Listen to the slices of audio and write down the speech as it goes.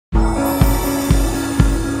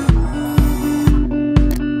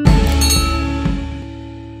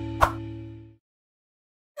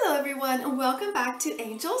welcome back to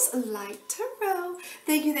Angel's Light Tarot.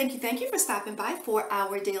 Thank you for stopping by for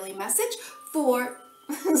our daily message for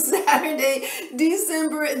Saturday,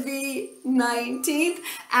 December the 19th.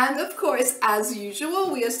 And of course, as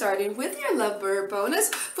usual, we are starting with your lovebird bonus.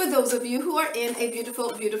 For those of you who are in a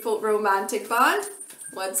beautiful, beautiful romantic bond,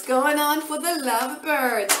 what's going on for the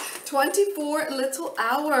lovebirds? 24 little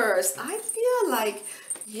hours. I feel like,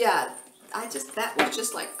 yeah, that was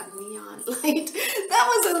just like a neon light. That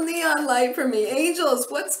was a neon light for me. Angels,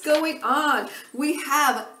 what's going on? We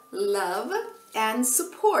have love and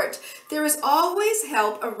support. There is always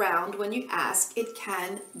help around when you ask. It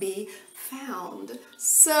can be found.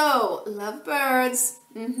 So, lovebirds,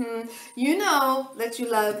 you know that you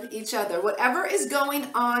love each other. Whatever is going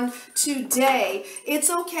on today, it's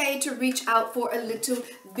okay to reach out for a little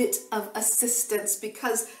bit of assistance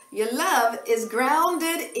because your love is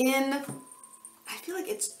grounded in, I feel like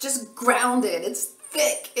it's just grounded. It's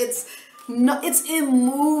thick. It's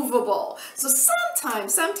immovable. So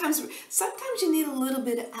sometimes you need a little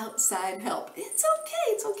bit of outside help. It's okay.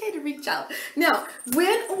 It's okay to reach out. Now,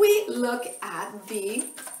 when we look at the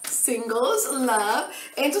singles love,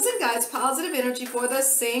 angels and guides, positive energy for the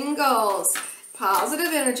singles.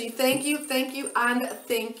 Positive energy. Thank you, and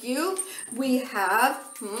thank you. We have,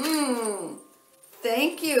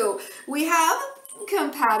 thank you. We have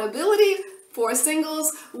compatibility for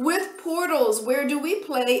singles with portals. Where do we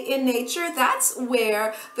play in nature? That's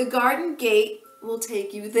where the garden gate will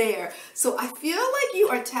take you there. So I feel like you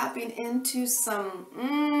are tapping into some,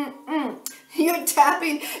 you're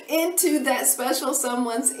tapping into that special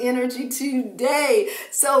someone's energy today.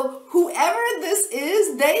 So whoever this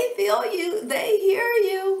is, they feel you, they hear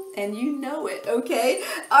you, and you know it, okay?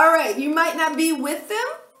 All right, you might not be with them.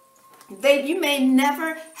 You may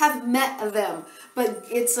never have met them, but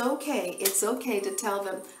it's okay. It's okay to tell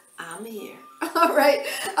them, I'm here. All right.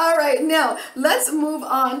 Now, let's move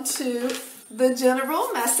on to the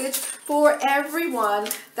general message for everyone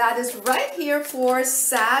that is right here for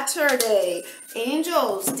Saturday.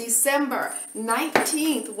 Angels, December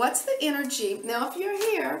 19th. What's the energy? Now, if you're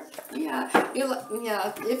here,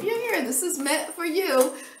 if you're here, this is meant for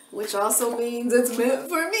you, which also means it's meant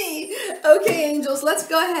for me. Okay, angels, let's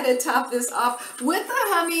go ahead and top this off with the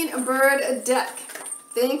hummingbird deck.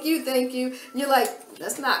 Thank you. You're like,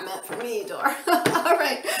 that's not meant for me, Dor. All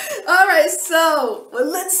right, so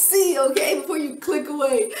let's see, okay, before you click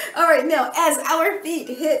away. All right, now, as our feet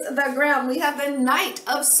hit the ground, we have the Knight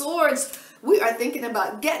of Swords. We are thinking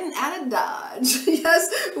about getting out of Dodge. Yes,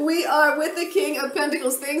 we are with the King of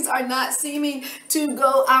Pentacles. Things are not seeming to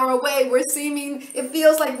go our way. It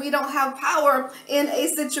feels like we don't have power in a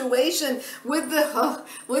situation. With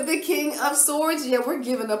the King of Swords, yeah, we're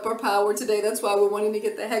giving up our power today. That's why we're wanting to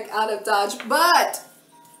get the heck out of Dodge. But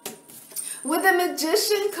with the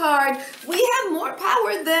Magician card, we have more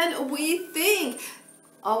power than we think.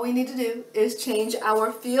 All we need to do is change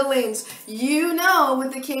our feelings. You know,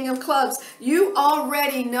 with the King of Clubs, you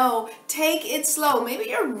already know, take it slow. Maybe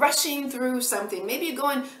you're rushing through something. Maybe you're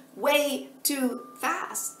going way too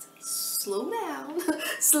fast. Slow down.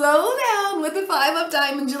 Slow down with the Five of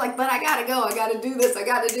Diamonds. You're like, but I gotta go. I gotta do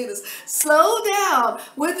this. Slow down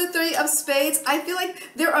with the Three of Spades. I feel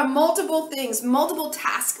like there are multiple things, multiple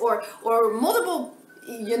tasks, or multiple.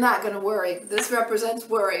 You're not going to worry. This represents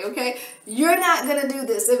worry, okay? You're not going to do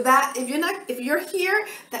this. If you're here,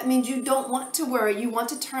 that means you don't want to worry. You want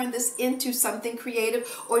to turn this into something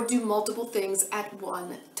creative or do multiple things at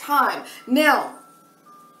one time. Now,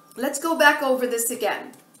 let's go back over this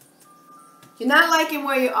again. You're not liking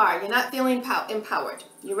where you are. You're not feeling empowered.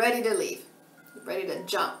 You're ready to leave. You're ready to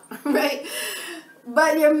jump, right?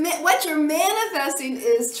 But what you're manifesting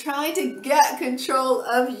is trying to get control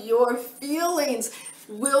of your feelings.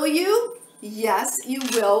 Will you? Yes, you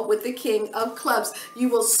will with the King of Clubs. You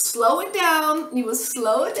will slow it down. You will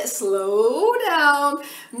slow down.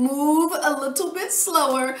 Move a little bit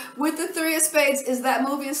slower. With the Three of Spades, is that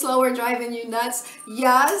moving slower driving you nuts?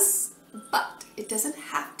 Yes, but it doesn't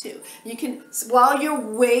have to. You can, while you're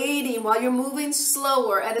waiting, while you're moving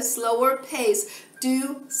slower at a slower pace,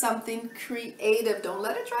 do something creative. Don't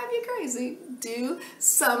let it drive you crazy. Do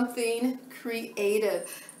something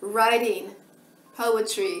creative. Writing,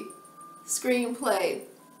 poetry, screenplay,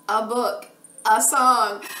 a book, a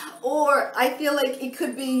song, or I feel like it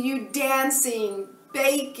could be you dancing,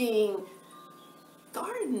 baking,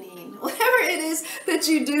 gardening, whatever it is that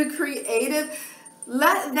you do creative.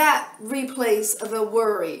 Let that replace the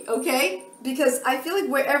worry, okay? Because I feel like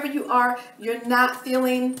wherever you are, you're not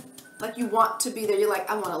feeling like you want to be there. You're like,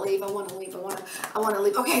 I want to leave. I want to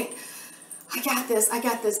leave. Okay. I got this, I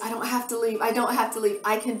got this. I don't have to leave, I don't have to leave.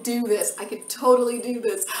 I can do this, I can totally do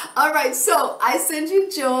this. All right, so I send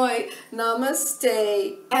you joy,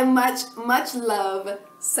 namaste, and much, much love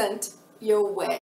sent your way.